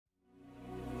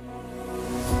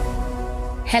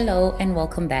Hello and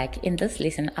welcome back. In this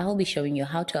lesson, I'll be showing you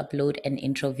how to upload an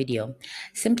intro video.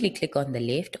 Simply click on the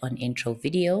left on intro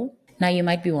video. Now you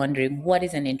might be wondering, what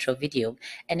is an intro video?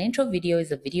 An intro video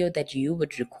is a video that you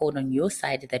would record on your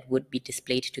side that would be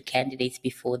displayed to candidates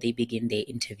before they begin their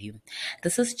interview.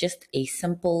 This is just a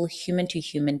simple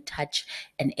human-to-human touch,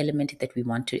 an element that we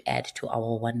want to add to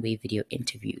our one-way video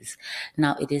interviews.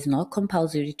 Now, it is not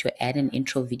compulsory to add an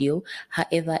intro video.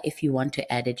 However, if you want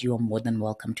to add it, you are more than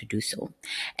welcome to do so.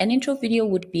 An intro video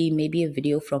would be maybe a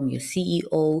video from your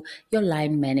CEO, your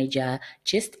line manager,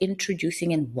 just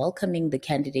introducing and welcoming the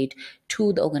candidate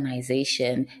to the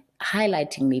organization,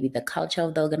 highlighting maybe the culture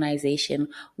of the organization,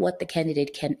 what the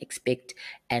candidate can expect,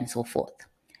 and so forth.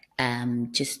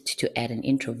 Just to add an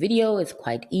intro video is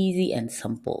quite easy and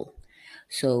simple.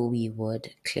 So we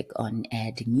would click on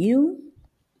Add New,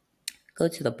 go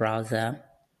to the browser,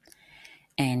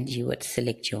 and you would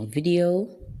select your video.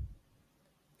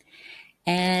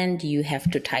 And you have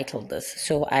to title this.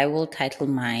 So I will title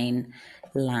mine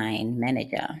Line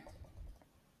Manager.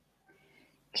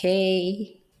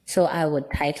 Okay, so I would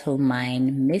title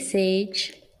mine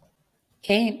Message.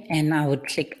 Okay, and I would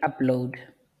click Upload.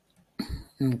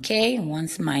 Okay,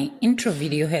 once my intro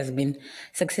video has been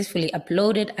successfully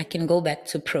uploaded, I can go back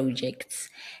to projects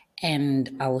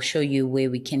and I will show you where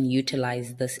we can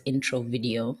utilize this intro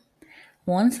video.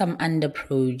 Once I'm under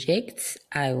projects,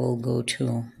 I will go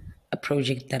to a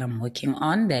project that I'm working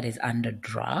on that is under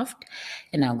draft,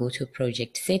 and I'll go to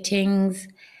project settings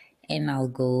and I'll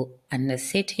go under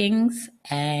settings,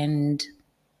 and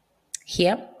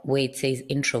here where it says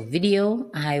intro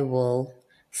video, I will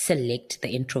select the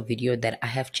intro video that I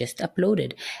have just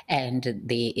uploaded, and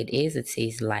there it is. It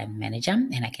says Line Manager,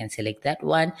 and I can select that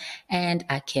one and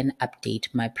I can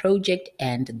update my project,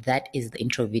 and that is the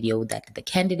intro video that the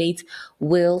candidates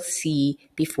will see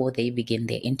before they begin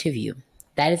their interview.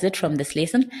 That is it from this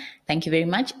lesson. Thank you very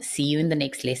much. See you in the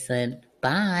next lesson.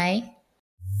 Bye.